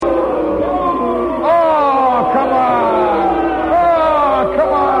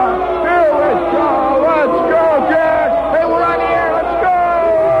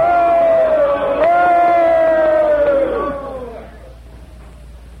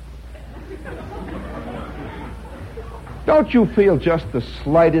Don't you feel just the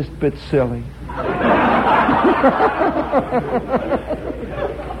slightest bit silly?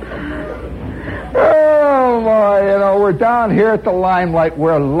 Oh, boy, we're down here at the Limelight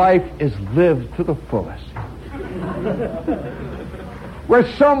where life is lived to the fullest. Where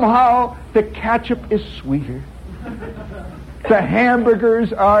somehow the ketchup is sweeter. The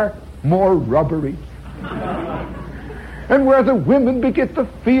hamburgers are more rubbery. And where the women begin to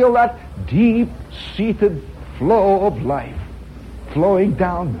feel that deep-seated flow of life flowing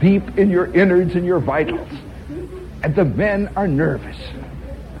down deep in your innards and your vitals. And the men are nervous.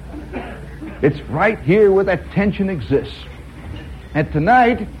 It's right here where that tension exists. And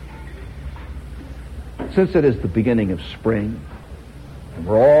tonight, since it is the beginning of spring, and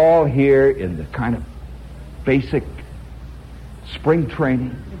we're all here in the kind of basic spring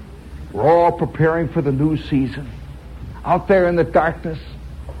training, we're all preparing for the new season. Out there in the darkness,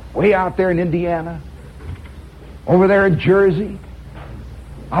 way out there in Indiana, over there in Jersey,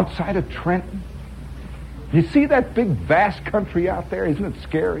 outside of Trenton. You see that big, vast country out there? Isn't it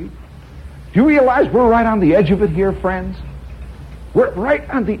scary? Do you realize we're right on the edge of it here, friends? We're right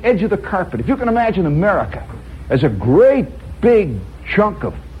on the edge of the carpet. If you can imagine America as a great, big chunk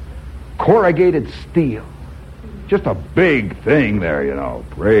of corrugated steel. Just a big thing there,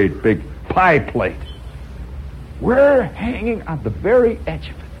 great, big pie plate. We're hanging on the very edge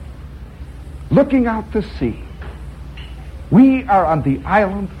of it, looking out to sea. We are on the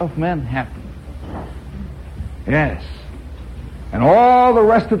island of Manhattan. Yes. And all the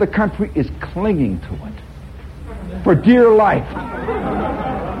rest of the country is clinging to it for dear life.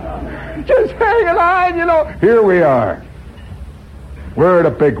 Just hanging on, Here we are. We're the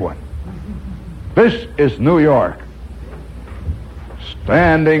big one. This is New York.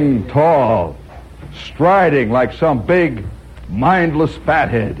 Standing tall, striding like some big, mindless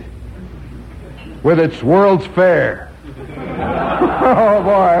fathead with its World's Fair. Oh,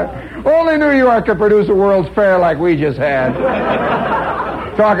 boy. Only New York could produce a World's Fair like we just had.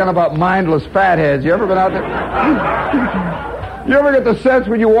 Talking about mindless fatheads. You ever been out there? You ever get the sense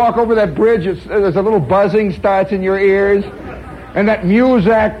when you walk over that bridge, there's a little buzzing starts in your ears, and that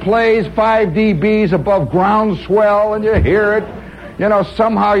Muzak plays 5 dBs above ground swell, and you hear it?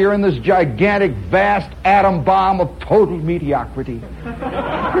 Somehow you're in this gigantic, vast atom bomb of total mediocrity.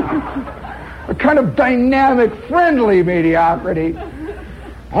 A kind of dynamic, friendly mediocrity.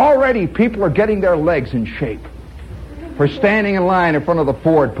 Already people are getting their legs in shape for standing in line in front of the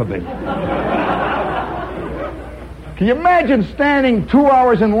Ford Pavilion. Can you imagine standing 2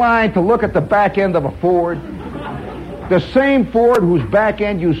 hours in line to look at the back end of a Ford? The same Ford whose back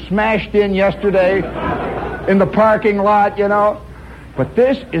end you smashed in yesterday in the parking lot, But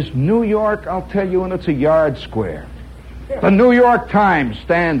this is New York, I'll tell you, and it's a yard square. The New York Times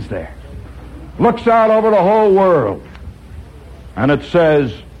stands there, looks out over the whole world, and it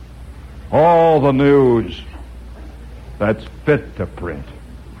says, all the news that's fit to print.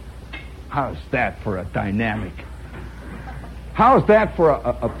 How's that for a dynamic? How's that for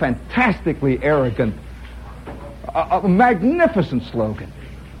a fantastically arrogant, a magnificent slogan?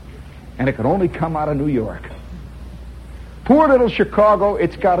 And it can only come out of New York. Poor little Chicago,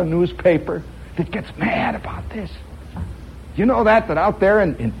 it's got a newspaper that gets mad about this. You know that out there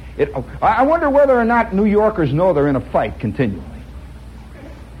I wonder whether or not New Yorkers know they're in a fight continually.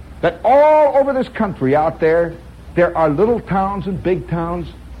 That all over this country out there are little towns and big towns,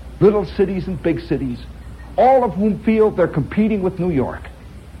 little cities and big cities, all of whom feel they're competing with New York.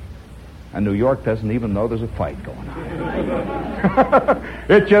 And New York doesn't even know there's a fight going on.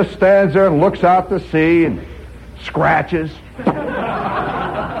 It just stands there and looks out to sea and scratches,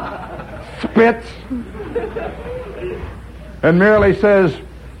 spits, and merely says,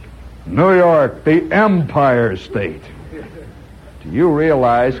 New York, the Empire State. Do you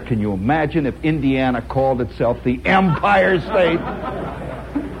realize, can you imagine if Indiana called itself the Empire State?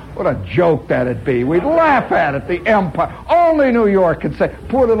 What a joke that'd be. We'd laugh at it, the Empire. Only New York could say.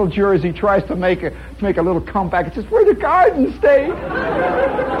 Poor little Jersey tries to make a little comeback. It says, we're the Garden State.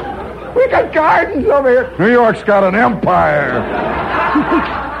 We got gardens over here. New York's got an empire.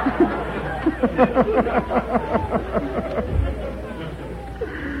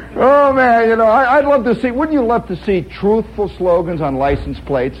 Oh, man, I'd love to see, wouldn't you love to see truthful slogans on license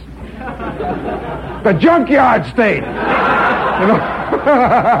plates? The Junkyard State.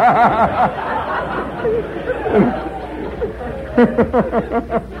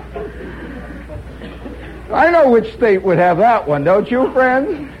 I know which state would have that one, don't you,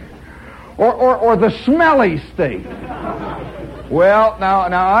 friends? Or the Smelly State. Well, now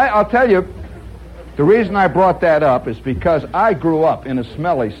I'll tell you, the reason I brought that up is because I grew up in a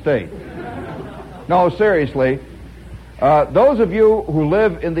smelly state. No, seriously. Those of you who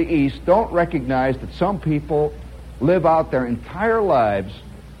live in the East don't recognize that some people live out their entire lives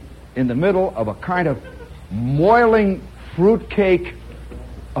in the middle of a kind of moiling fruitcake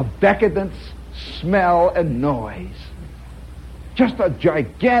of decadence, smell, and noise. Just a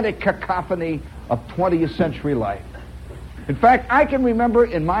gigantic cacophony of 20th century life. In fact, I can remember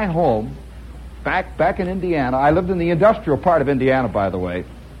in my home, back in Indiana, I lived in the industrial part of Indiana, by the way,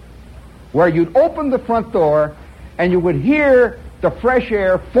 where you'd open the front door and you would hear the fresh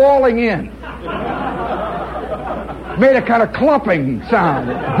air falling in. Made a kind of clumping sound.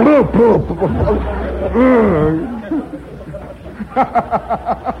 Bloop, bloop, bloop.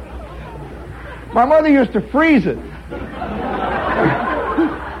 My mother used to freeze it.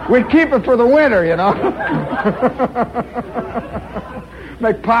 We'd keep it for the winter, you know.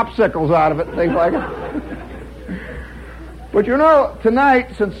 Make popsicles out of it, things like it. But you know,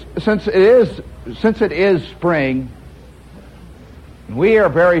 tonight, since it is spring, we are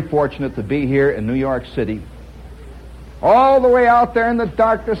very fortunate to be here in New York City. All the way out there in the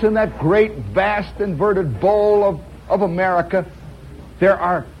darkness, in that great, vast, inverted bowl of America, there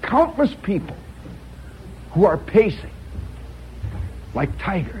are countless people who are pacing like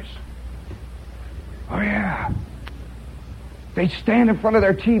tigers. Oh, yeah. They stand in front of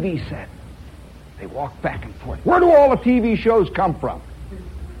their TV set. They walk back and forth. Where do all the TV shows come from?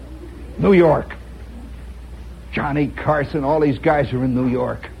 New York. Johnny Carson, all these guys are in New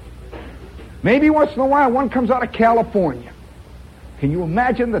York. Maybe once in a while one comes out of California. Can you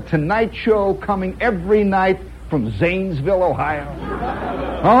imagine the Tonight Show coming every night from Zanesville, Ohio?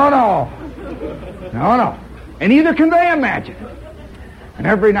 Oh, no. No, no. And neither can they imagine it. And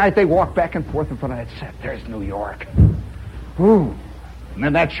every night they walk back and forth in front of that set. There's New York. Ooh. And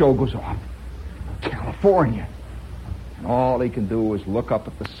then that show goes off. California. And all they can do is look up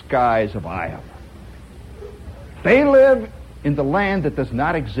at the skies of Iowa. They live in the land that does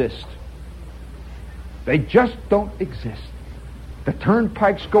not exist. They just don't exist. The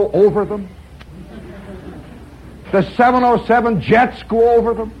turnpikes go over them. The 707 jets go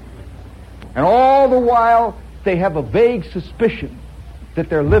over them. And all the while, they have a vague suspicion that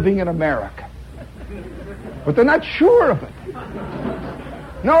they're living in America. But they're not sure of it.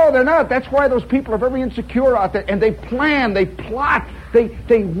 No, they're not. That's why those people are very insecure out there. And they plan, they plot,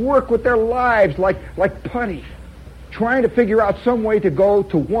 they work with their lives like putty, trying to figure out some way to go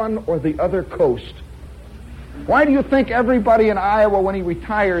to one or the other coast. Why do you think everybody in Iowa, when he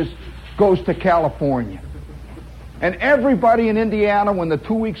retires, goes to California? And everybody in Indiana, when the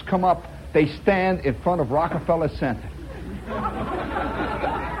 2 weeks come up, they stand in front of Rockefeller Center.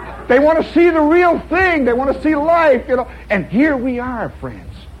 They want to see the real thing. They want to see life, you know. And here we are,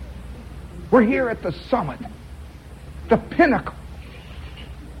 friends. We're here at the summit, the pinnacle.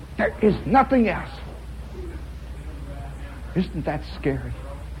 There is nothing else. Isn't that scary?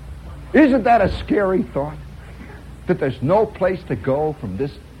 Isn't that a scary thought? That there's no place to go from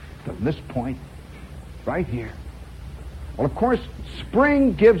this point, right here. Well, of course,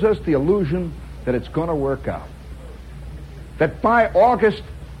 spring gives us the illusion that it's going to work out. That by August,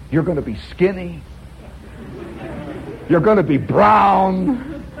 you're going to be skinny. You're going to be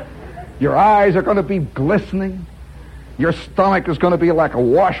brown. Your eyes are going to be glistening. Your stomach is going to be like a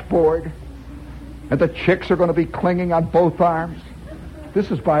washboard. And the chicks are going to be clinging on both arms. This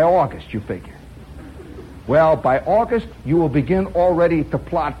is by August, you figure. Well, by August, you will begin already to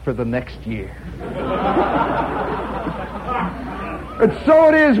plot for the next year. And so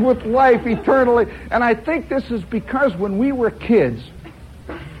it is with life eternally. And I think this is because when we were kids,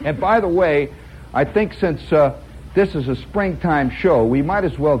 and by the way, I think since this is a springtime show, we might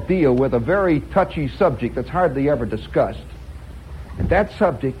as well deal with a very touchy subject that's hardly ever discussed. And that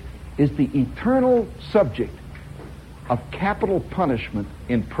subject is the eternal subject of capital punishment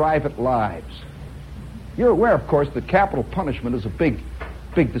in private lives. You're aware, of course, that capital punishment is a big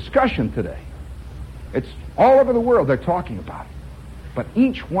discussion today. It's all over the world they're talking about it. But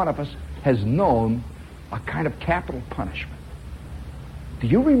each one of us has known a kind of capital punishment. Do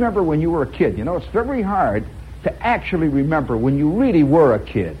you remember when you were a kid? You know, it's very hard to actually remember when you really were a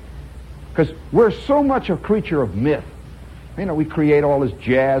kid. Because we're so much a creature of myth. You know, we create all this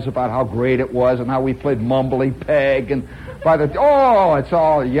jazz about how great it was and how we played mumbly peg and it's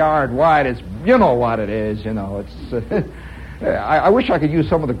all yard wide. It's, you know what it is, you know. It's I wish I could use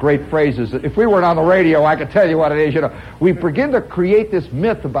some of the great phrases. If we weren't on the radio, I could tell you what it is, you know. We begin to create this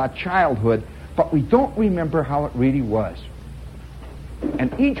myth about childhood, but we don't remember how it really was.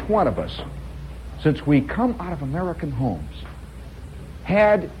 And each one of us, since we come out of American homes,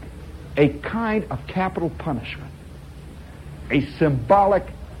 had a kind of capital punishment. A symbolic,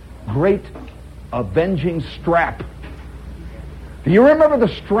 great avenging strap Do you remember the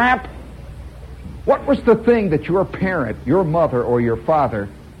strap? What was the thing that your parent, your mother or your father,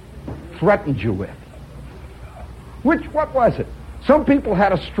 threatened you with? What was it? Some people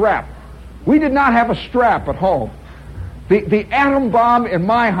had a strap. We did not have a strap at home. The atom bomb in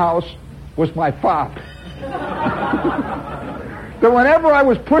my house was my father. That whenever I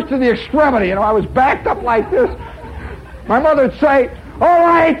was pushed to the extremity, I was backed up like this, my mother would say, "All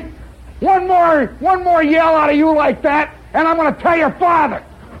right, one more yell out of you like that, and I'm going to tell your father."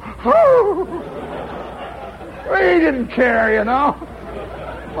 He didn't care,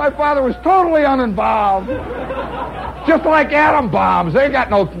 My father was totally uninvolved. Just like atom bombs. They got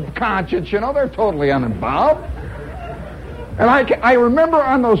no conscience, They're totally uninvolved. And I remember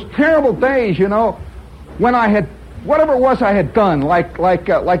on those terrible days, when I had, whatever it was I had done, like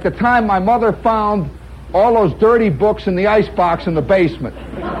the time my mother found all those dirty books in the icebox in the basement.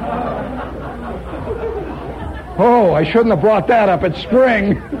 Oh, I shouldn't have brought that up at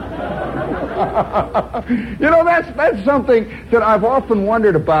spring. That's something that I've often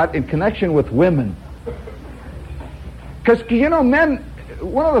wondered about in connection with women. Because, men,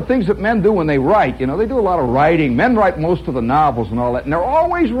 one of the things that men do when they write, they do a lot of writing. Men write most of the novels and all that, and they're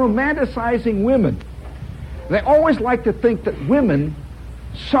always romanticizing women. They always like to think that women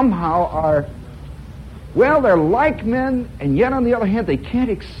somehow are, they're like men, and yet on the other hand, they can't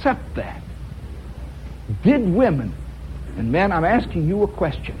accept that. Did women, and men, I'm asking you a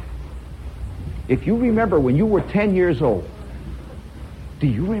question. If you remember when you were 10 years old, do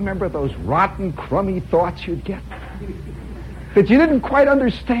you remember those rotten, crummy thoughts you'd get? That you didn't quite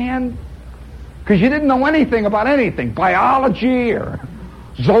understand? Because you didn't know anything about anything. Biology or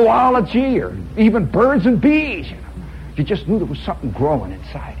zoology or even birds and bees. You just knew there was something growing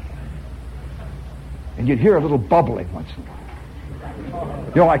inside you. And you'd hear a little bubbling once in a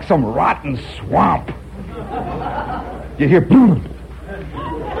while. Like some rotten swamp. You'd hear boom.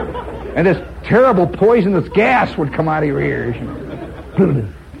 And this terrible poisonous gas would come out of your ears.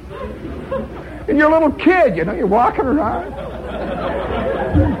 And you're a little kid, you're walking around.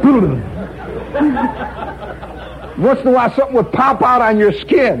 Once in a while something would pop out on your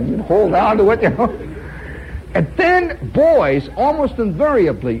skin. You'd hold on to it, And then boys almost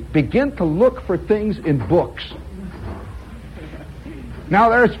invariably begin to look for things in books. Now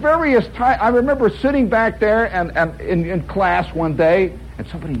there's various times. I remember sitting back there and in class one day, and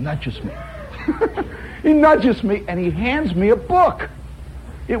somebody nudges me. He nudges me and he hands me a book.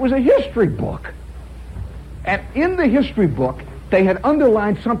 It was a history book. And in the history book, they had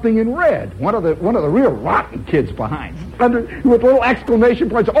underlined something in red. One of the real rotten kids behind, with little exclamation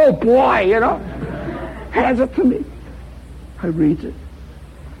points. Oh boy, hands it to me. I read it.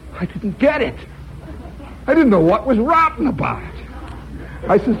 I didn't get it. I didn't know what was rotten about it.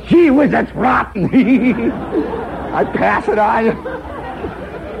 I says, "Gee whiz, that's rotten." I pass it on.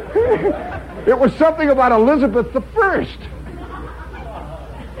 It was something about Elizabeth I.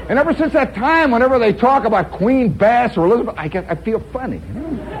 And ever since that time, whenever they talk about Queen Bess or Elizabeth, I feel funny.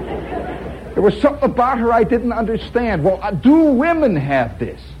 There was something about her I didn't understand. Well, do women have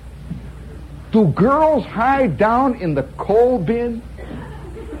this? Do girls hide down in the coal bin?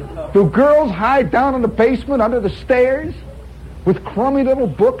 Do girls hide down in the basement under the stairs with crummy little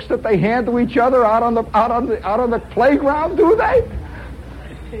books that they hand to each other out on the playground? Do they?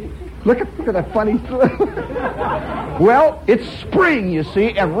 Look at that funny. Well, it's spring, you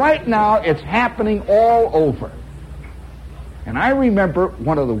see, and right now it's happening all over. And I remember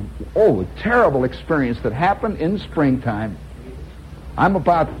one of the terrible experience that happened in springtime. I'm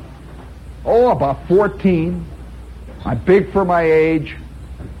about 14. I'm big for my age.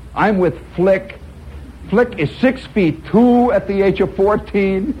 I'm with Flick. Flick is 6'2" at the age of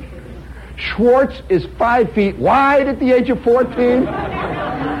 14. Schwartz is 5 feet wide at the age of 14.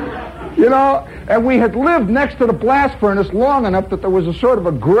 And we had lived next to the blast furnace long enough that there was a sort of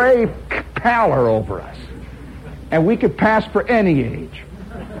a gray pallor over us. And we could pass for any age.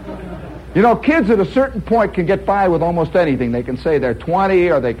 Kids at a certain point can get by with almost anything. They can say they're 20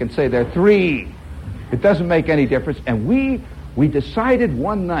 or they can say they're 3. It doesn't make any difference. And we decided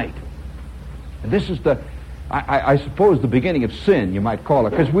one night, and this is I suppose the beginning of sin, you might call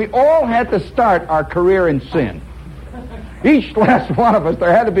it, because we all had to start our career in sin. Each last one of us,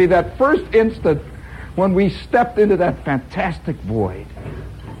 there had to be that first instant when we stepped into that fantastic void.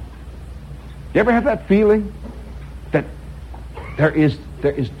 You ever have that feeling that there is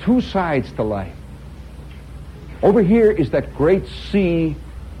two sides to life? Over here is that great sea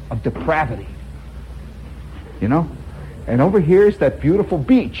of depravity, and over here is that beautiful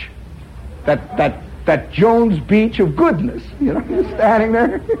beach, that that Jones Beach of goodness. You know, you're standing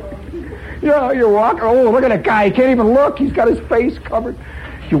there. You know, you're walking. Oh, look at that guy. He can't even look. He's got his face covered.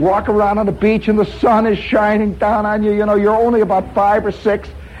 You walk around on the beach and the sun is shining down on you. You know, you're only about 5 or 6,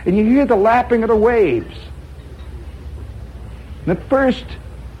 and you hear the lapping of the waves. And at first,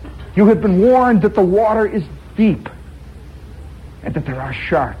 you have been warned that the water is deep and that there are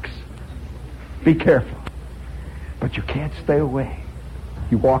sharks. Be careful. But you can't stay away.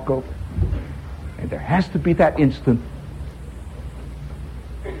 You walk over, and there has to be that instant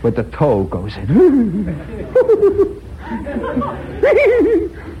where the toe goes in.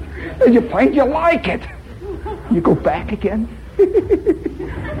 And you find you like it. You go back again.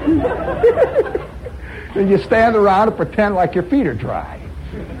 And you stand around and pretend like your feet are dry.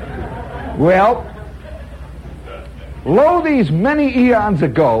 Well, lo, these many eons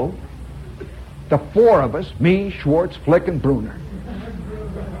ago, the 4 of us, me, Schwartz, Flick, and Bruner,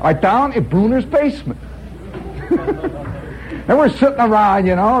 are down in Bruner's basement. And we're sitting around,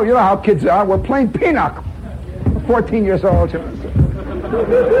 you know how kids are. We're playing pinochle. 14 years old. You know.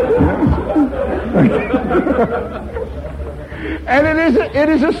 And it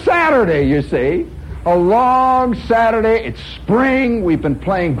is a Saturday, you see. A long Saturday. It's spring. We've been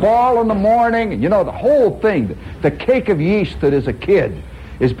playing ball in the morning. And you know, the whole thing, the cake of yeast that is a kid,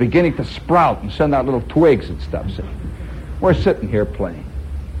 is beginning to sprout and send out little twigs and stuff. See? We're sitting here playing.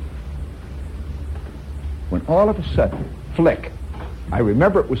 When all of a sudden, Flick, I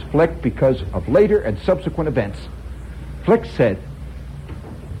remember it was Flick because of later and subsequent events, Flick said,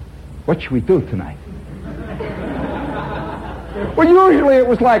 "What should we do tonight?" Well, usually it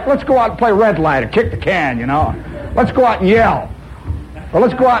was like, let's go out and play red light or kick the can, you know. Let's go out and yell. Or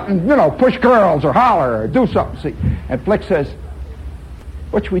let's go out and, you know, push girls or holler or do something. See? And Flick says,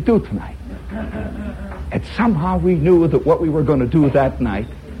 "What should we do tonight?" And somehow we knew that what we were going to do that night,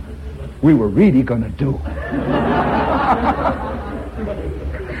 we were really going to do.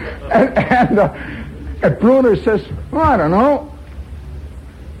 And Bruner says, "Well, I don't know."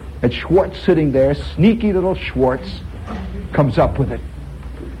 And Schwartz sitting there, sneaky little Schwartz, comes up with it.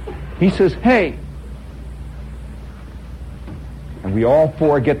 He says, "Hey." And we all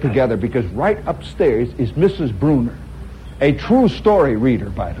 4 get together because right upstairs is Mrs. Bruner, a true story reader,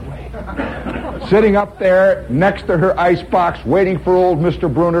 by the way, sitting up there next to her icebox waiting for old Mr.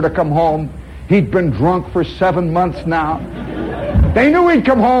 Bruner to come home. He'd been drunk for 7 months now. They knew he'd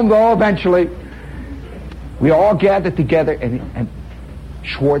come home, though, eventually. We all gathered together, and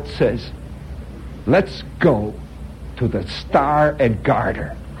Schwartz says, "Let's go to the Star and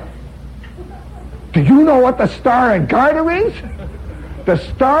Garter." Do you know what the Star and Garter is? The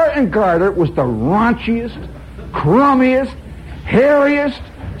Star and Garter was the raunchiest, crummiest, hairiest,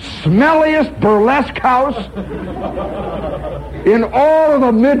 smelliest burlesque house in all of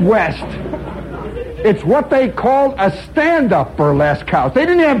the Midwest. It's what they called a stand-up burlesque house. They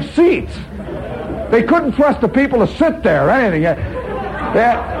didn't have seats. They couldn't trust the people to sit there or anything. It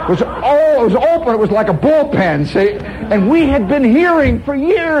was open. It was like a bullpen, see? And we had been hearing for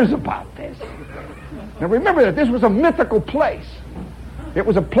years about this. Now remember that this was a mythical place. It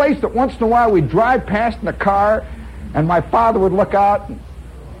was a place that once in a while we'd drive past in the car, and my father would look out and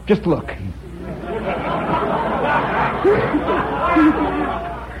just look.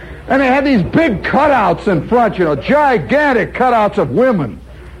 And they had these big cutouts in front, you know, gigantic cutouts of women.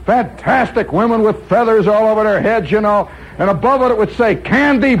 Fantastic women with feathers all over their heads, you know. And above it would say,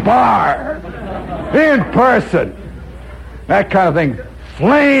 "Candy Bar. In person." That kind of thing.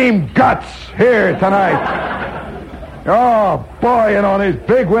 "Flame Guts here tonight." Oh, boy, you know, these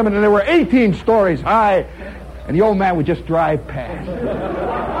big women, and they were 18 stories high. And the old man would just drive past.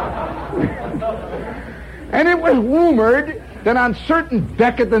 And it was rumored that on certain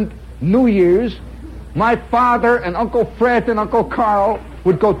decadent New Year's, my father and Uncle Fred and Uncle Carl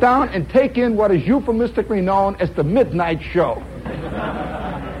would go down and take in what is euphemistically known as the midnight show.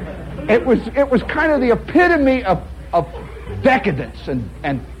 It was kind of the epitome of decadence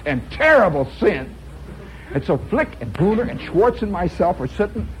and terrible sin. And so Flick and Bruner and Schwartz and myself are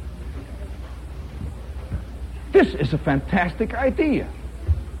sitting. This is a fantastic idea.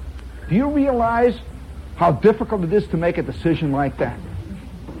 Do you realize how difficult it is to make a decision like that?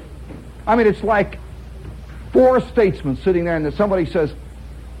 I mean, it's like 4 statesmen sitting there and then somebody says,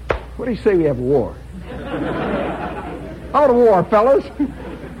 "What do you say we have a war?" "How about a war, fellas?"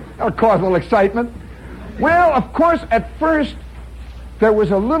 That'll cause a little excitement. Well, of course, at first, there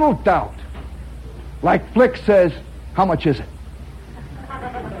was a little doubt. Like Flick says, "How much is it?"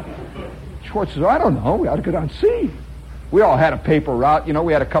 Schwartz says, "I don't know. We ought to go down and see." We all had a paper route. You know,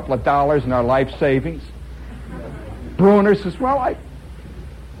 we had a couple of dollars in our life savings. Bruner says, "Well,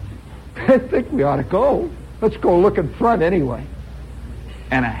 I think we ought to go. Let's go look in front anyway.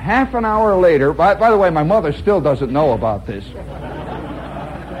 And a half an hour later, by the way, my mother still doesn't know about this.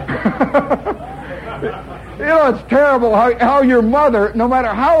 You know, it's terrible how your mother, no matter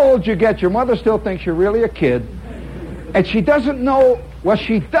how old you get, your mother still thinks you're really a kid. And she doesn't know, well,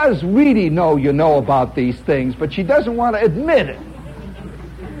 she does really know you know about these things, but she doesn't want to admit it.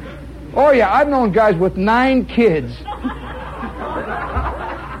 Oh, yeah, I've known guys with 9 kids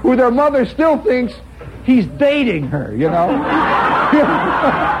who their mother still thinks he's dating her, you know?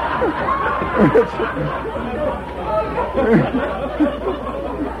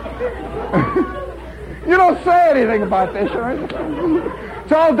 You don't say anything about this, right?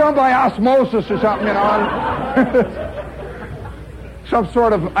 It's all done by osmosis or something, you know? Some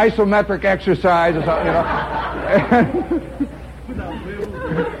sort of isometric exercise or something, you know?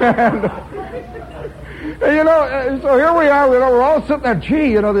 And, you know, so here we are, we're all sitting there,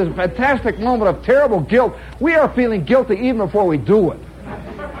 gee, you know, this fantastic moment of terrible guilt. We are feeling guilty even before we do it.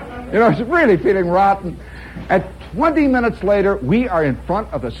 You know, it's really feeling rotten. And 20 minutes later, we are in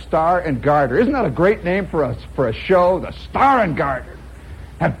front of the Star and Garter. Isn't that a great name for a show? The Star and Garter.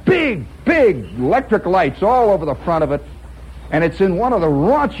 Have big, big electric lights all over the front of it. And it's in one of the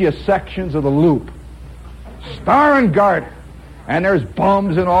raunchiest sections of the Loop. Star and Garter. And there's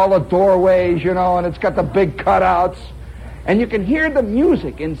bums in all the doorways, you know, and it's got the big cutouts. And you can hear the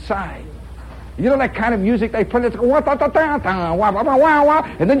music inside. You know that kind of music they play? It's and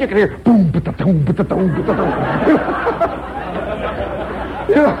then you can hear boom, ba-da-doom, ba-da-doom, ba-da-doom.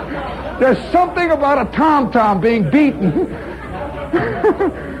 You know, there's something about a tom-tom being beaten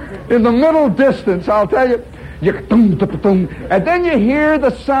in the middle distance, I'll tell you. And then you hear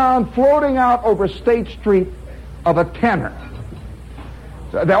the sound floating out over State Street of a tenor.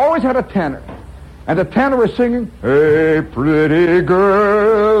 So they always had a tenor. And the tenor was singing, "Hey, pretty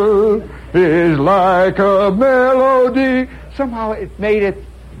girl is like a melody." Somehow it made it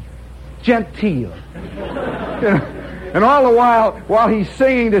genteel. You know? And all the while he's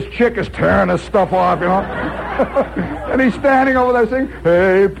singing, this chick is tearing his stuff off, you know. And he's standing over there saying,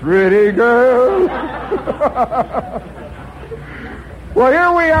 "Hey, pretty girl." Well,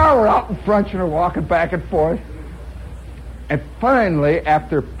 here we are. We're out in front, you know, walking back and forth. And finally,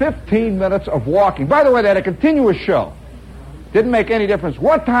 after 15 minutes of walking, by the way, they had a continuous show. Didn't make any difference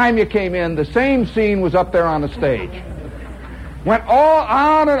what time you came in, the same scene was up there on the stage. Went all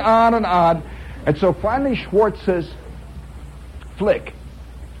on and on and on. And so finally Schwartz says, "Flick,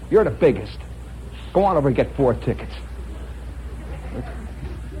 you're the biggest. Go on over and get 4 tickets."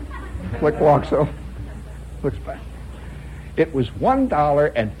 Flick walks over, looks back. It was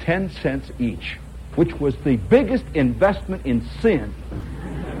 $1.10 each, which was the biggest investment in sin,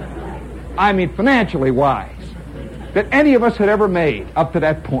 I mean financially wise, that any of us had ever made up to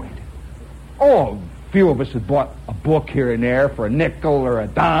that point. Oh, few of us had bought a book here and there for a nickel or a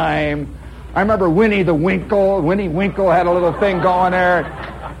dime. I remember Winnie the Winkle. Winnie Winkle had a little thing going there.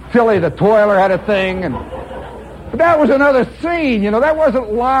 Tilly the Toiler had a thing. But that was another scene, you know. That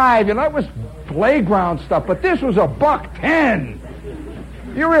wasn't live, you know. That was playground stuff. But this was $1.10.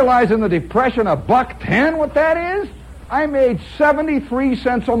 You realize in the Depression, $1.10, what that is? I made 73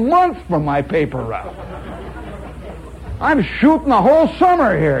 cents a month from my paper route. I'm shooting the whole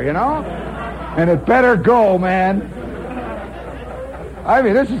summer here, you know? And it better go, man. I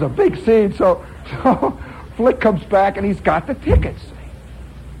mean, this is a big scene. So Flick comes back and he's got the tickets.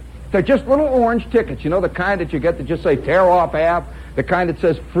 They're just little orange tickets, you know, the kind that you get that just say tear off half, the kind that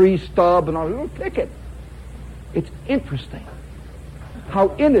says free stub and all, a little ticket. It's interesting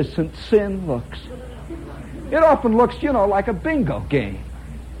how innocent sin looks. It often looks, you know, like a bingo game.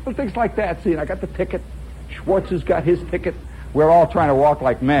 Well, things like that. See, I got the ticket. Schwartz has got his ticket. We're all trying to walk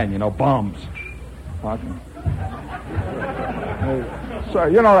like men, you know, bums. Walking. So,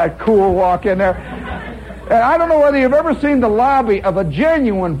 you know, that cool walk in there. And I don't know whether you've ever seen the lobby of a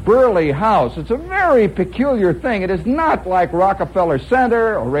genuine Burley house. It's a very peculiar thing. It is not like Rockefeller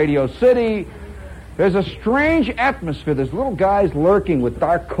Center or Radio City. There's a strange atmosphere. There's little guys lurking with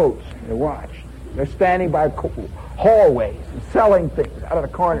dark coats. They watch. They're standing by hallways and selling things out of the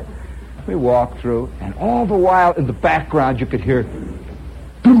corner. We walk through, and all the while in the background you could hear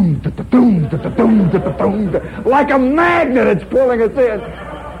doom, da-da-doom, da-da-doom, da-da-doom, like a magnet. It's pulling us in.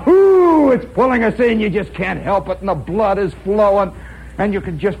 Ooh, it's pulling us in. You just can't help it, and the blood is flowing, and you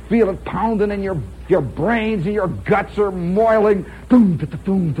can just feel it pounding in your brains, and your guts are moiling. Doom,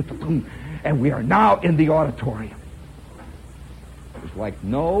 da-da-doom, da-da-doom. And we are now in the auditorium. It was like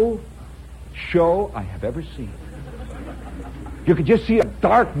no show I have ever seen. You could just see a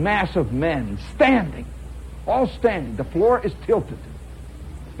dark mass of men standing, all standing. The floor is tilted.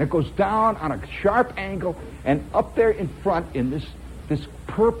 It goes down on a sharp angle, and up there in front in this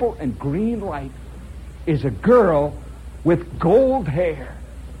purple and green light is a girl with gold hair,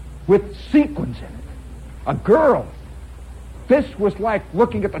 with sequins in it. A girl. This was like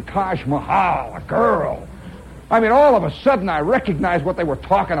looking at the Taj Mahal, a girl. I mean, all of a sudden I recognized what they were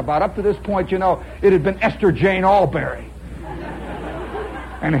talking about. Up to this point, you know, it had been Esther Jane Albury.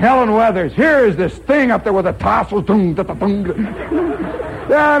 And Helen Weathers. Here is this thing up there with the tassels.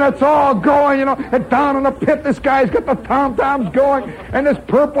 Yeah, and it's all going, you know. And down in the pit, this guy's got the tom-toms going. And this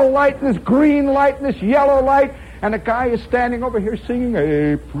purple light, and this green light, and this yellow light. And the guy is standing over here singing,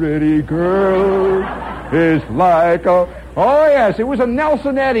 "A pretty girl is like a..." Oh, yes, it was a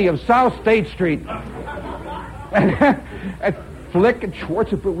Nelson Eddy of South State Street. And Flick and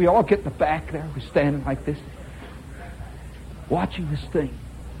Schwartz, we all get in the back there. We're standing like this, watching this thing,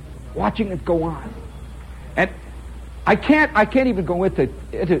 watching it go on. And I can't even go into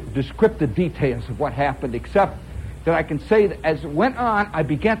descriptive details of what happened, except that I can say that as it went on, I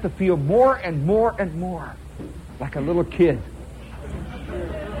began to feel more and more and more like a little kid.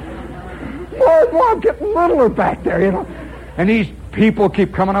 More and more, I'm getting littler back there, you know. And these people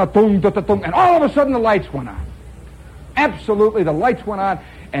keep coming out, and all of a sudden the lights went on. Absolutely, the lights went on,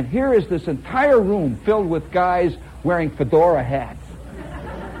 and here is this entire room filled with guys wearing fedora hats.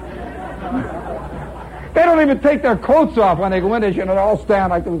 They don't even take their coats off when they go in. You know, they all stand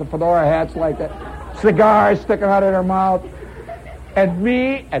like with the fedora hats like that. Cigars sticking out of their mouth. And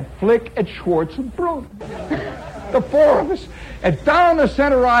me and Flick and Schwartz and Bruno. The four of us. And down the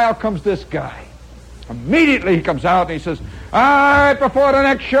center aisle comes this guy. Immediately he comes out and he says, "All right, before the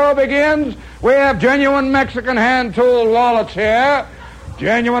next show begins, we have genuine Mexican hand-tool wallets here.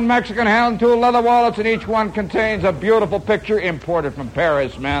 Genuine Mexican hand-tool leather wallets, and each one contains a beautiful picture imported from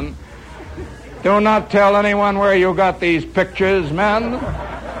Paris, men. Do not tell anyone where you got these pictures, men.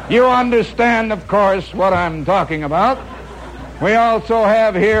 You understand, of course, what I'm talking about. We also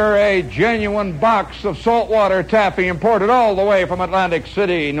have here a genuine box of saltwater taffy imported all the way from Atlantic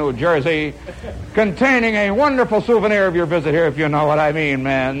City, New Jersey, containing a wonderful souvenir of your visit here, if you know what I mean,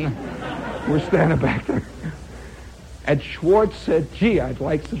 man." We're standing back there. And Schwartz said, "Gee, I'd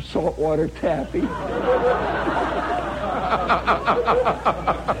like some saltwater taffy."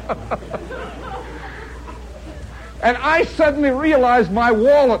 And I suddenly realized my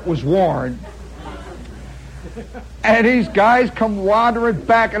wallet was worn. And these guys come wandering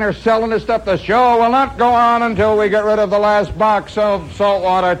back and they're selling this stuff. "The show will not go on until we get rid of the last box of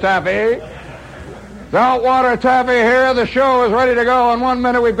saltwater taffy. Saltwater taffy here. The show is ready to go. In 1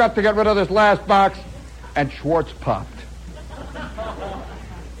 minute we've got to get rid of this last box." And Schwartz popped.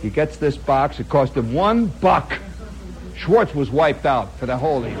 He gets this box. It cost him $1. Schwartz was wiped out for the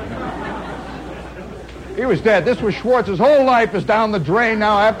whole evening. He was dead. This was Schwartz. His whole life is down the drain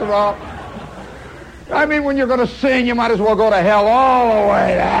now, after all. I mean, when you're going to sing, you might as well go to hell all the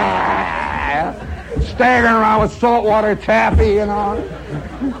way. Staggering around with saltwater taffy, you know.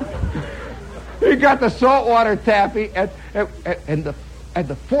 He got the saltwater taffy, and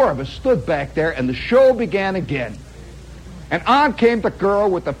the four of us stood back there, and the show began again. And on came the girl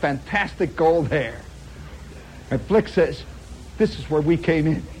with the fantastic gold hair. And Flick says, "This is where we came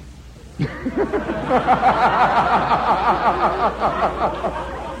in." He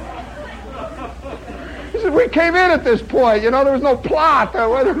said, "We came in at this point, you know, there was no plot."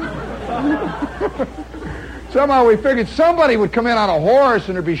 Somehow we figured somebody would come in on a horse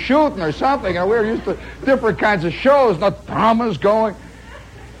and there'd be shooting or something, and we were used to different kinds of shows, not dramas going.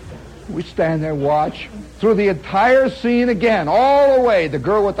 We stand there and watch through the entire scene again, all the way. The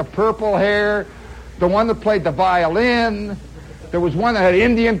girl with the purple hair, the one that played the violin. There was one that had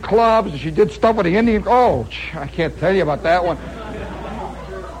Indian clubs, and she did stuff with the Indian... Oh, I can't tell you about that one.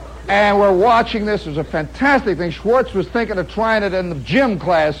 And we're watching this. It was a fantastic thing. Schwartz was thinking of trying it in the gym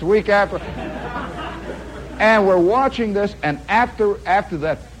class the week after. And we're watching this, and after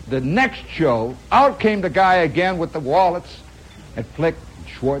that, the next show, out came the guy again with the wallets, and Flick, and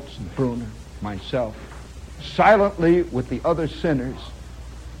Schwartz, and Bruner, myself, silently with the other sinners,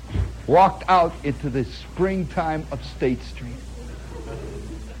 walked out into the springtime of State Street.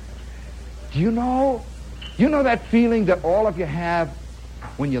 Do you know that feeling that all of you have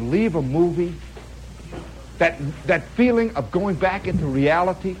when you leave a movie? That feeling of going back into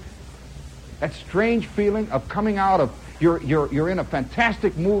reality? That strange feeling of coming out of, you're in a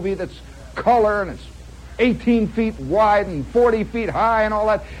fantastic movie that's color and it's 18 feet wide and 40 feet high and all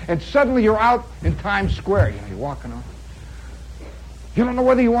that, and suddenly you're out in Times Square. You know, you're walking on. You don't know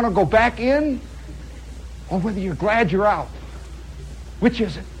whether you want to go back in or whether you're glad you're out. Which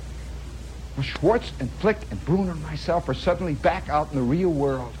is it? Well, Schwartz and Flick and Bruner and myself are suddenly back out in the real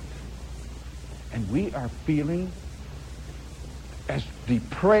world. And we are feeling as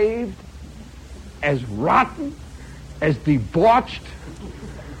depraved, as rotten, as debauched.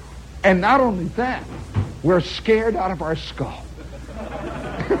 And not only that, we're scared out of our skull.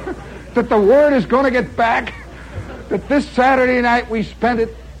 That the word is going to get back that this Saturday night we spent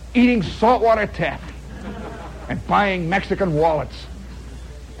it eating saltwater taffy and buying Mexican wallets.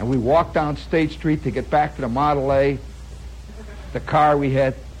 And we walked down State Street to get back to the Model A, the car we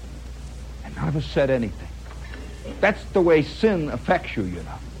had, and none of us said anything. That's the way sin affects you, you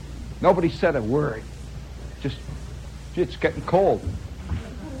know. Nobody said a word. Just, it's getting cold.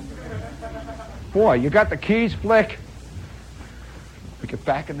 Boy, you got the keys, Flick? We get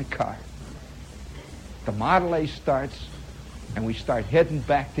back in the car. The Model A starts, and we start heading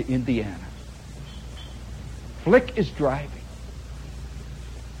back to Indiana. Flick is driving.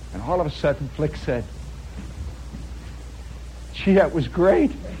 And all of a sudden, Flick said, "Gee, that was great."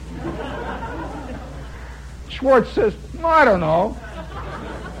 Schwartz says, "I don't know."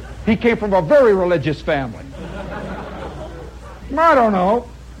 He came from a very religious family. "I don't know."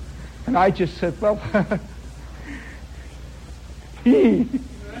 And I just said, "Well,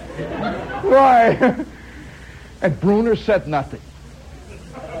 why?" And Bruner said nothing.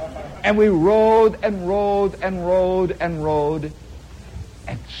 And we rode and rode and rode and rode.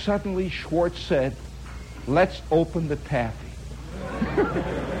 And suddenly Schwartz said, "Let's open the taffy."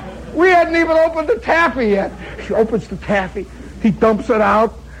 We hadn't even opened the taffy yet. He opens the taffy. He dumps it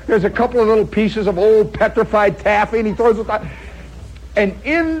out. There's a couple of little pieces of old petrified taffy, and he throws it out. And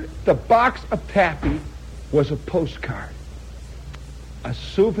in the box of taffy was a postcard. A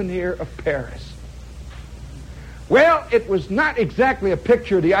souvenir of Paris. Well, it was not exactly a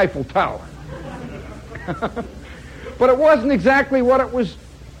picture of the Eiffel Tower. But it wasn't exactly what it was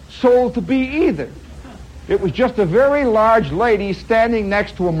sold to be either. It was just a very large lady standing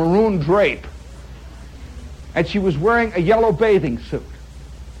next to a maroon drape. And she was wearing a yellow bathing suit.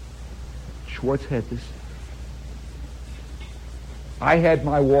 Schwartz had this. I had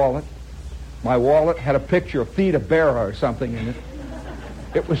my wallet. My wallet had a picture of Theda Bara or something in it.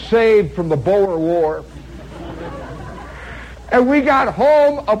 It was saved from the Boer War. And we got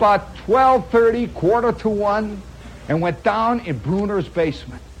home about 12:30, 1:45, and went down in Bruner's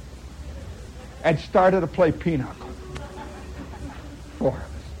basement and started to play pinochle. Four of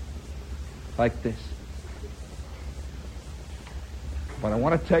us. Like this. But I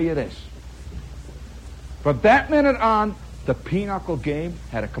want to tell you this. From that minute on, the pinochle game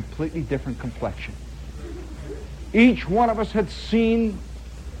had a completely different complexion. Each one of us had seen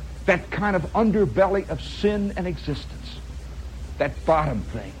that kind of underbelly of sin and existence. That bottom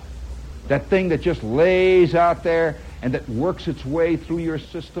thing. That thing that just lays out there and that works its way through your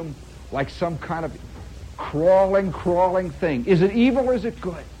system like some kind of crawling thing. Is it evil or is it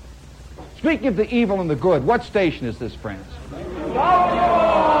good? Speaking of the evil and the good, what station is this, friends?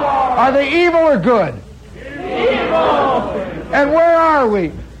 Are they evil or good? Evil! And where are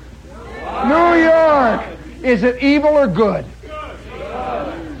we? New York! Is it evil or good?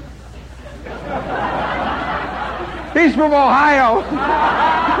 He's from Ohio.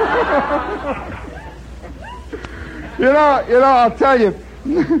 You know, I'll tell you.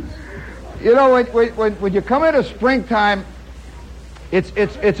 When you come into springtime, it's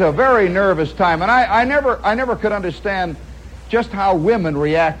a very nervous time, and I never could understand just how women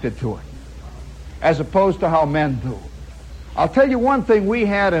reacted to it, as opposed to how men do. I'll tell you one thing we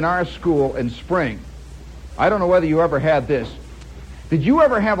had in our school in spring. I don't know whether you ever had this. Did you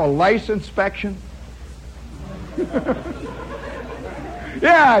ever have a lice inspection?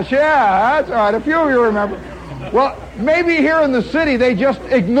 Yeah, that's all right. A few of you remember. Well, maybe here in the city they just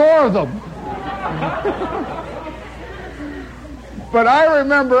ignore them. But I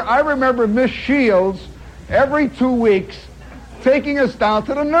remember Miss Shields every 2 weeks taking us down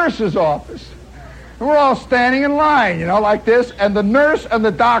to the nurse's office. And we're all standing in line, you know, like this, and the nurse and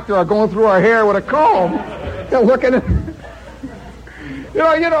the doctor are going through our hair with a comb. They're looking at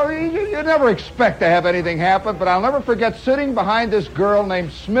You never expect to have anything happen, but I'll never forget sitting behind this girl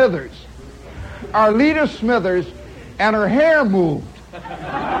named Smithers, Arleta Smithers, and her hair moved.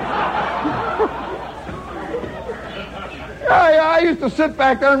 I used to sit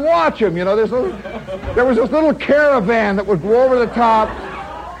back there and watch them. You know, there was this little caravan that would go over the top.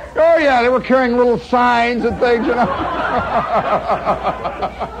 Oh yeah, they were carrying little signs and things, you know.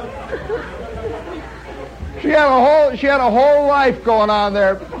 She had a whole life going on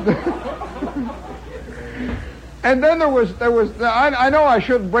there. And then there was I know I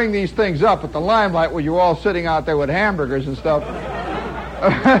shouldn't bring these things up at the Limelight where you're all sitting out there with hamburgers and stuff.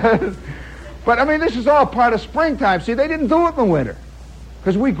 But, I mean, this is all part of springtime. See, they didn't do it in the winter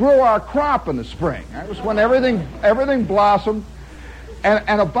because we grew our crop in the spring. That was when everything blossomed.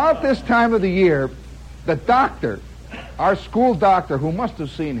 And about this time of the year, the doctor, our school doctor, who must have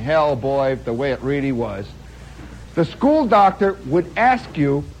seen hell, boy, the way it really was, the school doctor would ask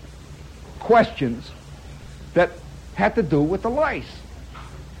you questions that had to do with the lice.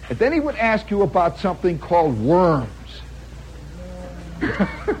 And then he would ask you about something called worms.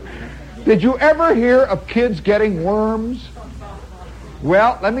 Did you ever hear of kids getting worms?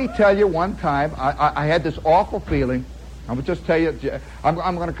 Well, let me tell you, one time I had this awful feeling. I'm going to just tell you, I'm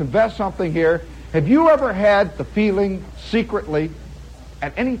going to confess something here. Have you ever had the feeling secretly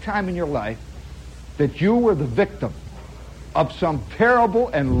at any time in your life that you were the victim of some terrible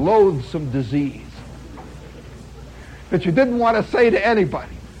and loathsome disease that you didn't want to say to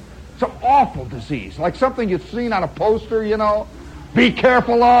anybody? Some awful disease, like something you've seen on a poster, you know. Be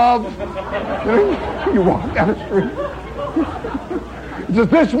careful of. You walk down the street. It says,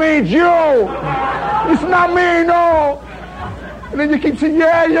 this means you. It's not me, no. And then you keep saying,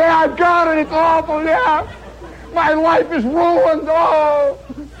 yeah, I've got it. It's awful, yeah. My life is ruined. Oh.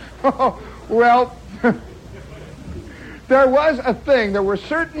 Well, there was a thing. There were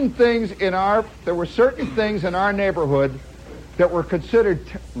certain things in our neighborhood that were considered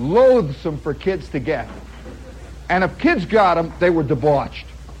loathsome for kids to get. And if kids got them, they were debauched.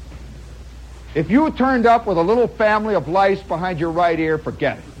 If you turned up with a little family of lice behind your right ear,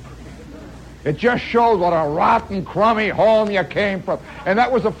 forget it. It just shows what a rotten, crummy home you came from. And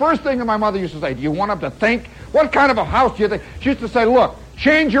that was the first thing that my mother used to say. Do you want them to think? What kind of a house do you think? She used to say, look,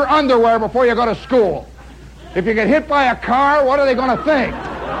 change your underwear before you go to school. If you get hit by a car, what are they going to think?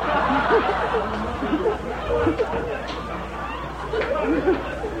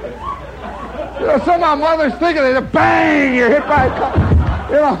 You know, some of our mothers thinking they bang, you're hit by a car.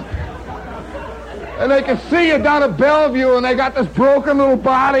 You know. And they can see you down at Bellevue, and they got this broken little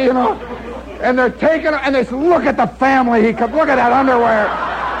body, you know. And they're taking it, and they say, look at the family he comes. Look at that underwear.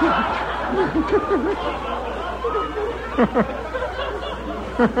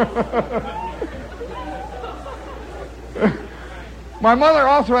 My mother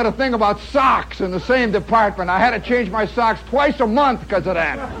also had a thing about socks in the same department. I had to change my socks twice a month because of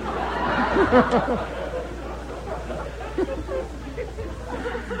that.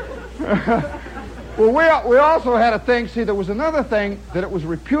 Well, we also had a thing. See, there was another thing that it was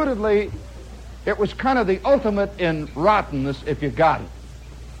reputedly, it was kind of the ultimate in rottenness if you got it.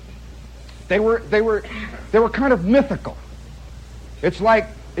 They were kind of mythical. It's like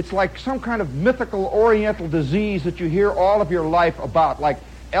some kind of mythical Oriental disease that you hear all of your life about, like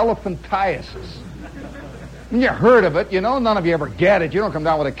elephantiasis. You heard of it, you know. None of you ever get it. You don't come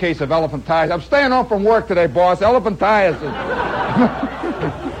down with a case of elephantiasis. I'm staying home from work today, boss. Elephantiasis.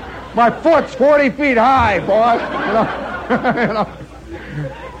 My foot's 40 feet high, boss. You know.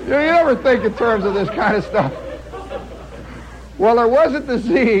 You never think in terms of this kind of stuff. Well, there was a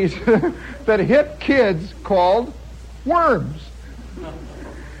disease that hit kids called worms.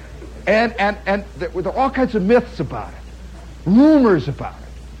 And there were all kinds of myths about it, rumors about it,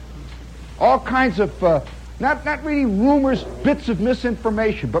 all kinds of, not really rumors, bits of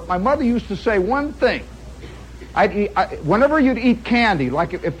misinformation, but my mother used to say one thing. Whenever you'd eat candy,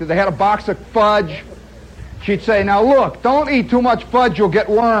 like if they had a box of fudge, she'd say, now look, don't eat too much fudge, you'll get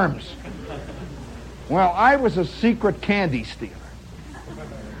worms. Well, I was a secret candy stealer.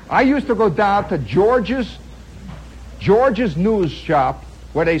 I used to go down to George's news shop,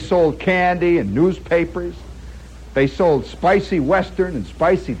 where they sold candy and newspapers. They sold Spicy Western and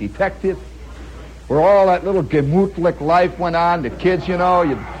Spicy Detective, where all that little gemütlich life went on. The kids, you know,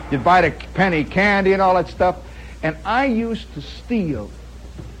 you'd buy the penny candy and all that stuff. And I used to steal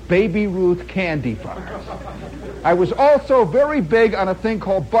Baby Ruth candy bars. I was also very big on a thing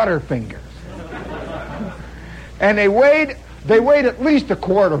called Butterfingers. And they weighed at least a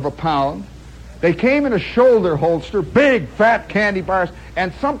quarter of a pound. They came in a shoulder holster, big, fat candy bars,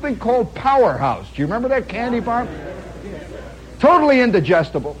 and something called Powerhouse. Do you remember that candy bar? Totally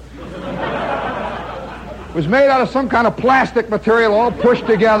indigestible. It was made out of some kind of plastic material, all pushed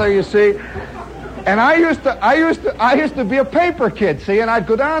together, you see. And I used to be a paper kid, see, and I'd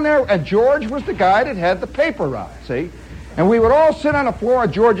go down there, and George was the guy that had the paper route, see. And we would all sit on the floor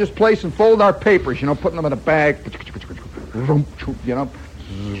at George's place and fold our papers, you know, putting them in a bag, you know,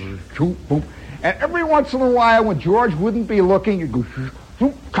 boom. And every once in a while, when George wouldn't be looking, you'd go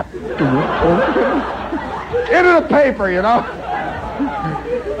into the paper, you know.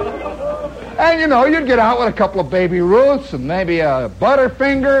 And, you know, you'd get out with a couple of Baby Ruths and maybe a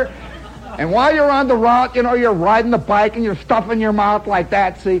Butterfinger. And while you're on the route, you know, you're riding the bike and you're stuffing your mouth like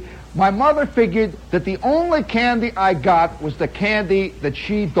that, see. My mother figured that the only candy I got was the candy that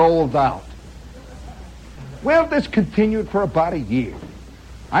she doled out. Well, this continued for about a year.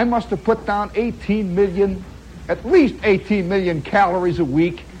 I must have put down at least 18 million calories a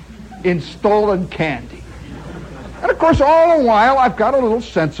week in stolen candy. And of course, all the while, I've got a little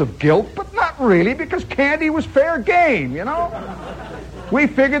sense of guilt, but not really, because candy was fair game, you know? We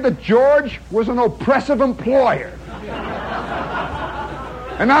figured that George was an oppressive employer.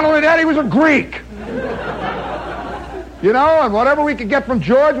 And not only that, he was a Greek. You know, and whatever we could get from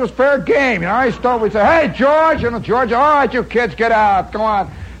George was fair game. You know, we'd say, hey, George, George, all right, you kids, get out, go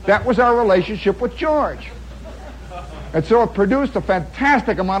on. That was our relationship with George. And so it produced a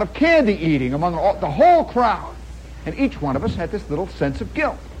fantastic amount of candy eating among the whole crowd. And each one of us had this little sense of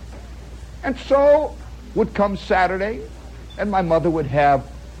guilt. And so would come Saturday, and my mother would have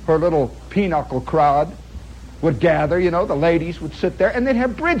her little pinochle crowd would gather, the ladies would sit there, and they'd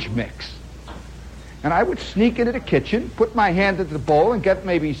have bridge mix. And I would sneak into the kitchen, put my hand into the bowl, and get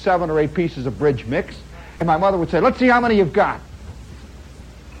maybe 7 or 8 pieces of bridge mix. And my mother would say, let's see how many you've got.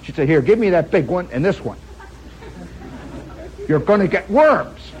 She'd say, here, give me that big one and this one. You're going to get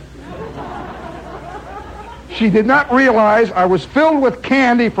worms. She did not realize I was filled with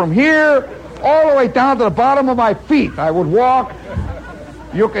candy from here all the way down to the bottom of my feet. I would walk.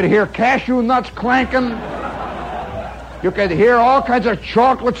 You could hear cashew nuts clanking. You could hear all kinds of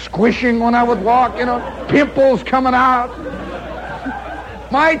chocolate squishing when I would walk, pimples coming out.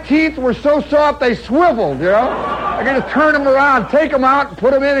 My teeth were so soft they swiveled, I could just turn them around, take them out, and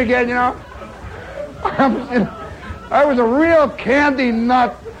put them in again, I was a real candy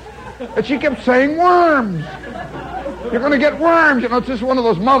nut. And she kept saying, worms. You're going to get worms. It's just one of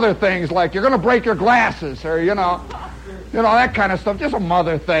those mother things, like you're going to break your glasses, or, that kind of stuff. Just a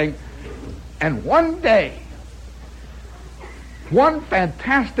mother thing. And one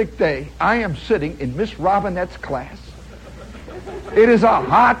fantastic day, I am sitting in Miss Robinette's class. It is a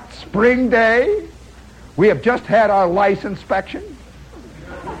hot spring day. We have just had our lice inspection.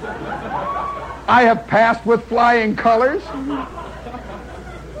 I have passed with flying colors.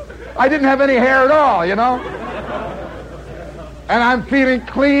 I didn't have any hair at all, And I'm feeling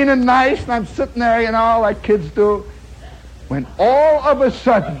clean and nice, and I'm sitting there, like kids do. When all of a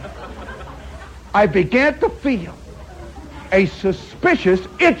sudden, I began to feel a suspicious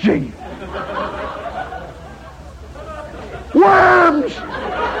itching. Worms!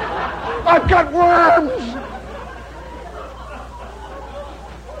 I've got worms!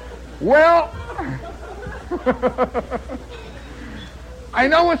 Well, I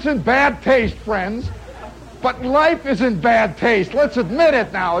know it's in bad taste, friends, but life is in bad taste. Let's admit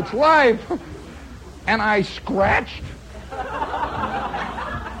it now. It's life. And I scratched.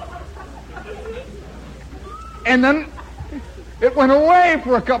 And then it went away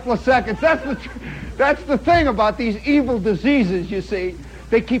for a couple of seconds. That's the thing about these evil diseases, you see.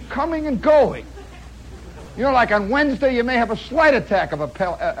 They keep coming and going. Like on Wednesday, you may have a slight attack of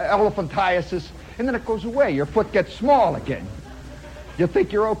elephantiasis, and then it goes away. Your foot gets small again. You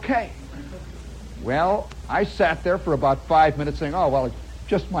think you're okay. Well, I sat there for about 5 minutes saying, oh, well,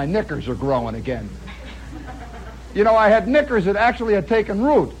 just my knickers are growing again. I had knickers that actually had taken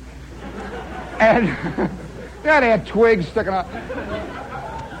root. And they had twigs sticking out.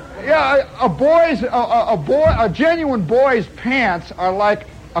 Yeah, a genuine boy's pants are like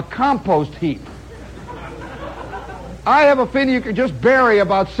a compost heap. I have a feeling you could just bury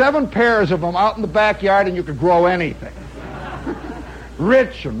about 7 pairs of them out in the backyard and you could grow anything.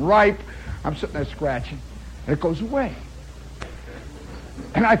 Rich and ripe. I'm sitting there scratching, and it goes away.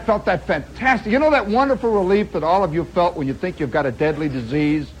 And I felt that fantastic. That wonderful relief that all of you felt when you think you've got a deadly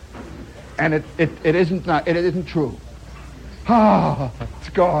disease, and it isn't true. Ah, it's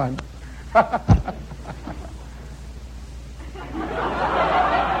gone.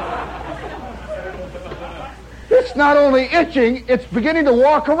 It's not only itching, it's beginning to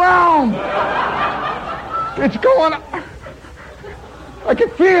walk around. It's going. I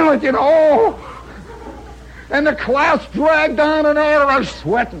can feel it, And the class dragged on and on, and I'm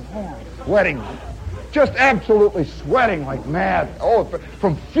sweating. Sweating. Just absolutely sweating like mad. Oh,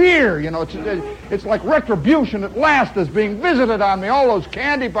 from fear, It's like retribution at last is being visited on me. All those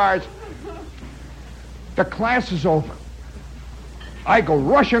candy bars. The class is over. I go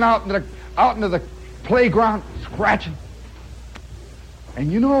rushing out into the playground, scratching.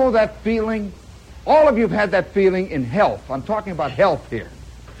 And that feeling? All of you have had that feeling in health. I'm talking about health here.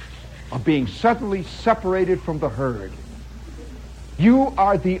 Of being suddenly separated from the herd. You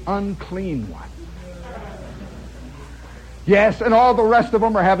are the unclean one. Yes, and all the rest of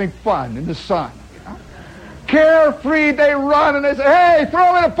them are having fun in the sun. carefree, they run and they say, hey,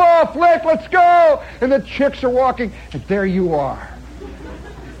 throw me the ball, Flick, let's go. And the chicks are walking, and there you are,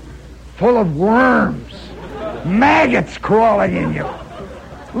 full of worms, maggots crawling in you.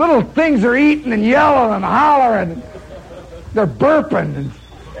 Little things are eating and yelling and hollering. They're burping, and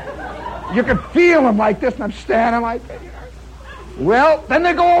you can feel them like this, and I'm standing like that. Well, then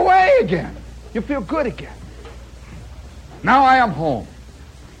they go away again. You feel good again. Now I am home.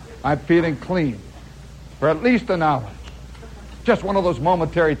 I'm feeling clean for at least an hour. Just one of those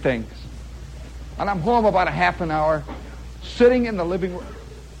momentary things. And I'm home about a half an hour, sitting in the living room.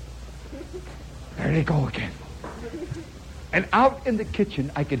 There they go again. And out in the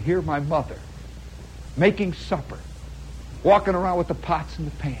kitchen, I could hear my mother making supper, walking around with the pots and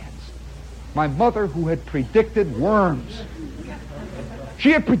the pans. My mother, who had predicted worms.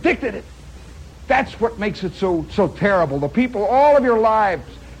 She had predicted it. That's what makes it so terrible. The people all of your lives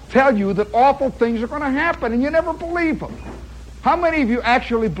tell you that awful things are going to happen, and you never believe them. How many of you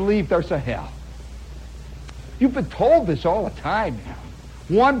actually believe there's a hell? You've been told this all the time now.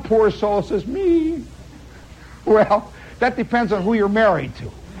 One poor soul says, me. Well, that depends on who you're married to.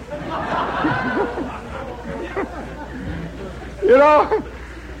 You know?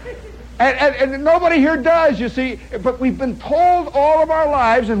 And nobody here does, you see. But we've been told all of our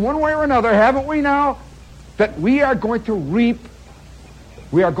lives, in one way or another, haven't we now, that we are going to reap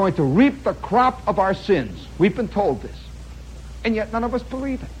the crop of our sins. We've been told this. And yet none of us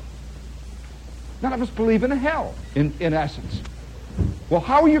believe it. None of us believe in a hell, in essence. Well,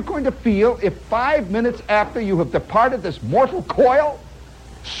 how are you going to feel if 5 minutes after you have departed this mortal coil,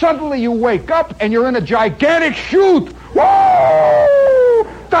 suddenly you wake up and you're in a gigantic chute? Whoa!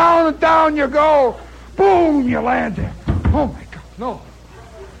 Down and down you go. Boom, you land there. Oh, my God, no.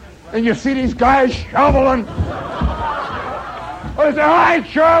 And you see these guys shoveling. They say, hi,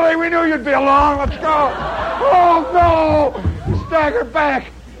 Charlie, we knew you'd be along. Let's go. Oh, no. You stagger back.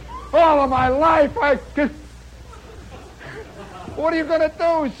 All of my life, what are you going to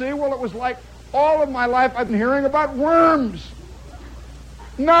do? See, well, it was like all of my life I've been hearing about worms.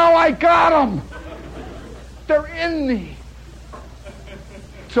 Now I got them. They're in me.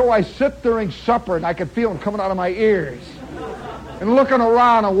 So I sit during supper, and I can feel them coming out of my ears. And looking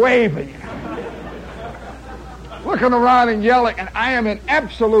around and waving. Looking around and yelling, and I am in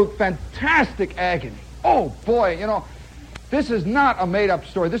absolute fantastic agony. Oh, boy, you know, this is not a made-up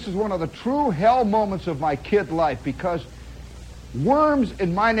story. This is one of the true hell moments of my kid life, because worms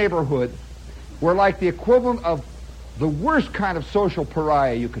in my neighborhood were like the equivalent of the worst kind of social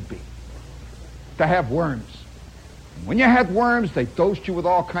pariah you could be. To have worms. And when you had worms, they dosed you with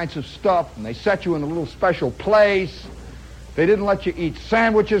all kinds of stuff, and they set you in a little special place. They didn't let you eat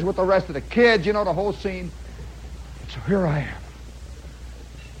sandwiches with the rest of the kids, you know, the whole scene. So here I am.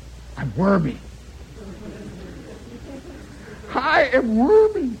 I'm wormy. I am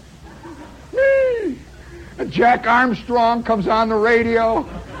wormy. Me. And Jack Armstrong comes on the radio.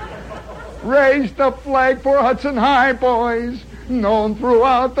 Raise the flag for Hudson High, boys. Known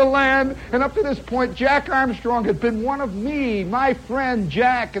throughout the land. And up to this point, Jack Armstrong had been one of me, my friend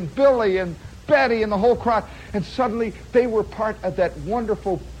Jack and Billy and Betty and the whole crowd. And suddenly they were part of that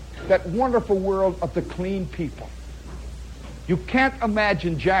wonderful world of the clean people. You can't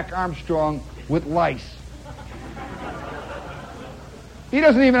imagine Jack Armstrong with lice. He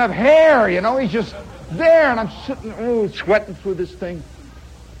doesn't even have hair, you know. He's just there, and I'm sitting, sweating through this thing.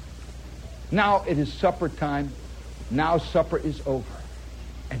 Now it is supper time. Now supper is over,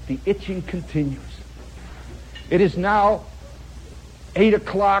 and the itching continues. It is now 8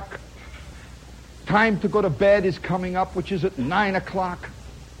 o'clock. Time to go to bed is coming up, which is at 9 o'clock.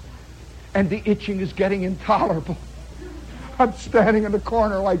 And the itching is getting intolerable. I'm standing in the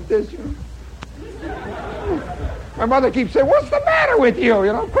corner like this, you know. My mother keeps saying, what's the matter with you?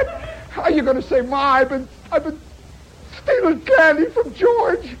 You know, quit. How are you going to say, Ma, I've been stealing candy from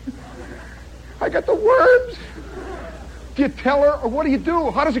George. I got the worms. Do you tell her, or what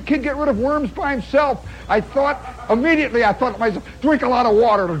do? How does a kid get rid of worms by himself? I thought to myself, drink a lot of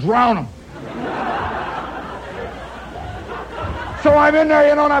water to drown them. So I'm in there,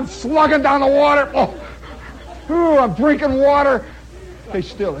 you know, and I'm slugging down the water. I'm drinking water. They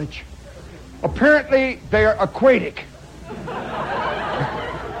still itch. Apparently, they are aquatic.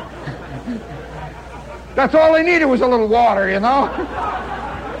 That's all they needed was a little water, you know.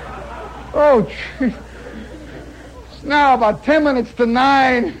 Oh, geez. It's now about 10 minutes to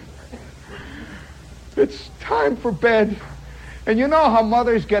 9. It's time for bed. And you know how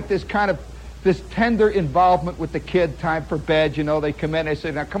mothers get this tender involvement with the kid, time for bed. You know, they come in, they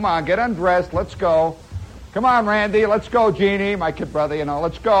say, now come on, get undressed, let's go. Come on, Randy, let's go, Jeannie, my kid brother, you know,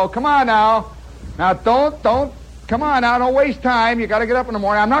 let's go. Come on now. Now, don't. Come on now, don't waste time. You got to get up in the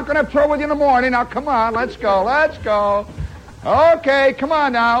morning. I'm not going to have trouble with you in the morning. Now, come on, let's go. Okay, come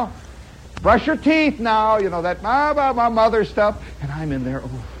on now. Brush your teeth now. You know, that my mother stuff. And I'm in there,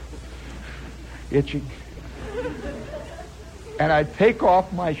 itching. And I take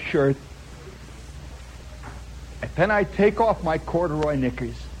off my shirt. And then I take off my corduroy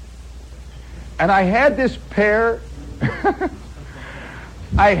knickers. And I had this pair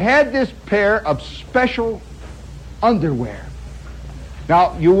of special underwear.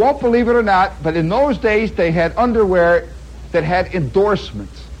 Now, you won't believe it or not, but in those days they had underwear that had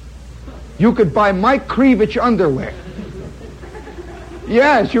endorsements. You could buy Mike Krivich underwear.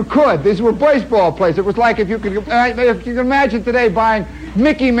 Yes, you could. These were baseball players. It was like if you can imagine today buying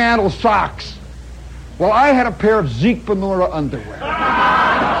Mickey Mantle socks. Well, I had a pair of Zeke Benura underwear.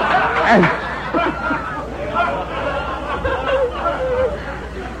 And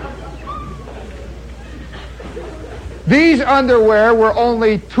these underwear were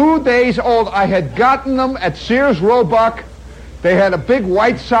only 2 days old. I had gotten them at Sears Roebuck. They had a big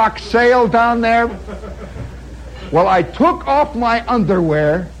White Sox sale down there. Well, I took off my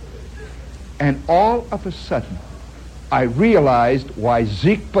underwear, and all of a sudden, I realized why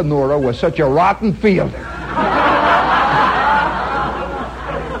Zeke Benura was such a rotten fielder.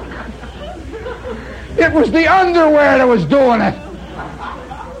 It was the underwear that was doing it.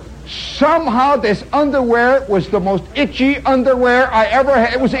 Somehow this underwear was the most itchy underwear I ever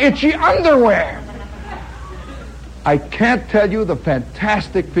had. It was itchy underwear. I can't tell you the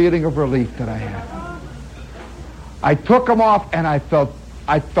fantastic feeling of relief that I had. I took them off and I felt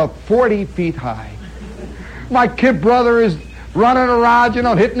 40 feet high. My kid brother is running around,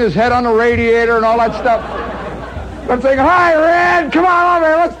 hitting his head on the radiator and all that stuff. I'm saying, "Hi, Rand, come on over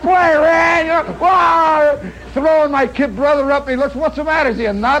here, let's play, Rand." Wow! Throwing my kid brother up, and he looks, "What's the matter? Is he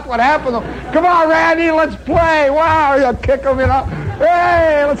a nut? What happened to him? Come on, Randy, let's play." Wow, you kick him,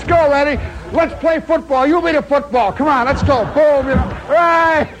 Hey, let's go, Randy. Let's play football. You be the football. Come on, let's go. Boom,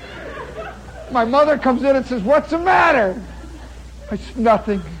 Hey! My mother comes in and says, "What's the matter?" I said,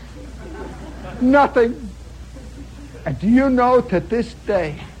 "Nothing. Nothing." And do you know, to this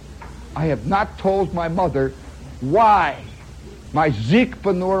day, I have not told my mother why my Zeke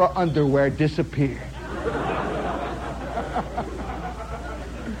Benura underwear disappeared.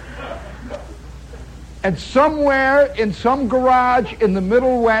 And somewhere in some garage in the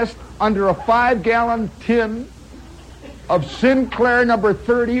Middle West, under a 5-gallon tin of Sinclair number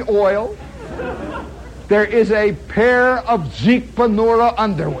 30 oil, there is a pair of Zeke Benura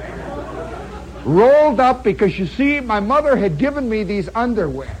underwear. Rolled up, because you see, my mother had given me these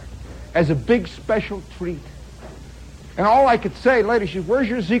underwear as a big special treat. And all I could say later, she said, "Where's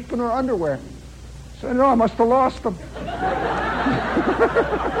your Zeke Benura underwear?" I said, "No, I must have lost them."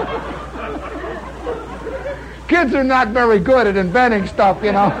 Kids are not very good at inventing stuff,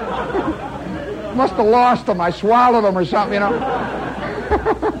 Must have lost them. I swallowed them or something,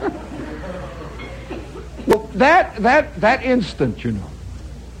 Well, that instant,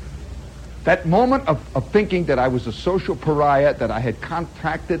 that moment of thinking that I was a social pariah, that I had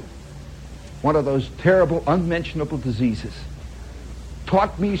contracted one of those terrible, unmentionable diseases,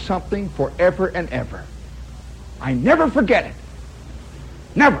 taught me something forever and ever. I never forget it.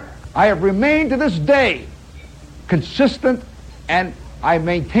 Never. I have remained to this day consistent, and I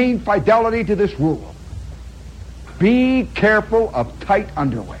maintain fidelity to this rule. Be careful of tight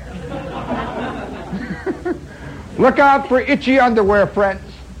underwear. Look out for itchy underwear, friends.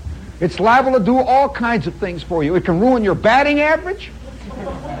 It's liable to do all kinds of things for you. It can ruin your batting average.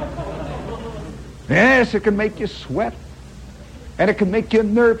 Yes, it can make you sweat. And it can make you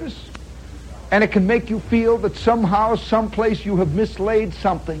nervous. And it can make you feel that somehow, someplace you have mislaid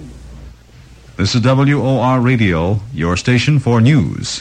something. This is WOR Radio, your station for news.